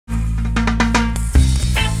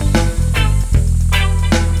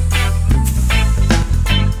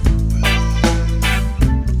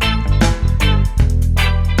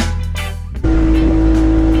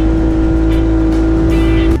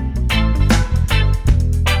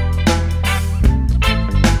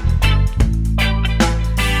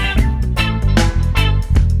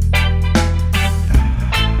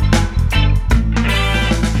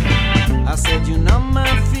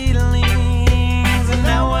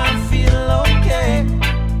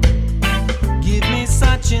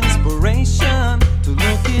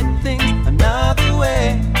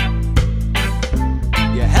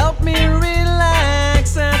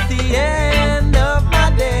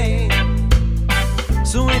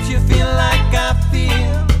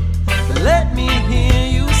feel, but let me hear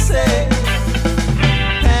you say,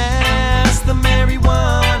 pass the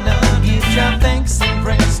marijuana, give your thanks and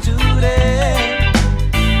praise today.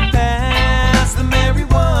 Pass the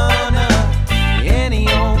marijuana any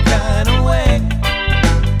old kind of way.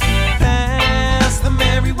 Pass the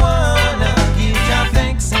marijuana, give your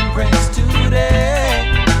thanks and praise today.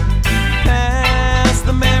 Pass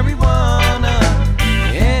the marijuana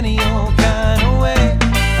any old kind of way.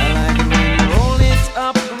 I like it when you roll it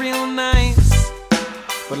up real nice,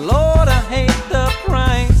 but Lord, I hate the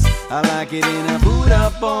price. I like it in a boot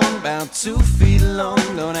up on about 2 feet long.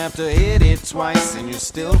 Don't have to hit it twice and you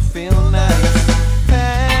still feel nice.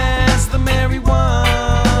 Pass the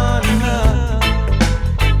marijuana.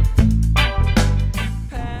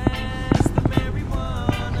 Pass the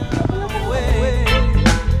marijuana away.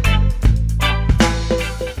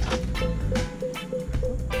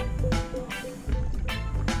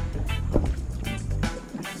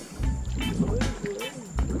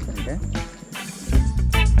 Okay.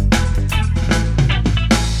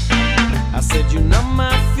 I said you know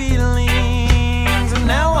my feelings, and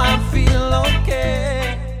now I feel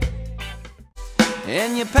okay.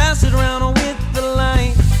 And you pass it around with the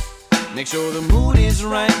light. Make sure the mood is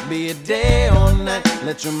right, be it day or night.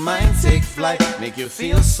 Let your mind take flight, make you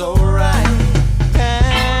feel so right.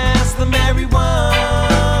 Pass the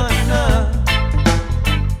marijuana.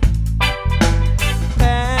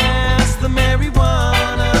 Pass the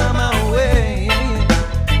marijuana my way.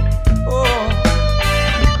 Oh.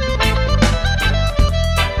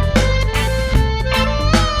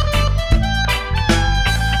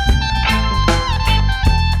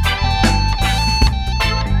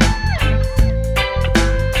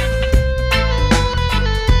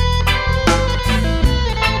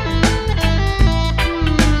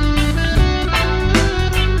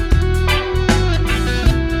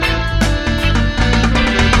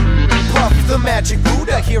 Magic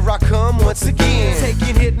Buddha, here I come once again,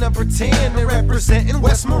 taking hit number 10 and representing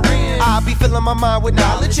West Marin. I be filling my mind with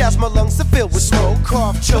knowledge as my lungs are filled with smoke.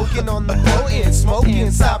 Cough choking on the potent smoke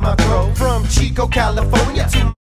inside my throat. From Chico, California to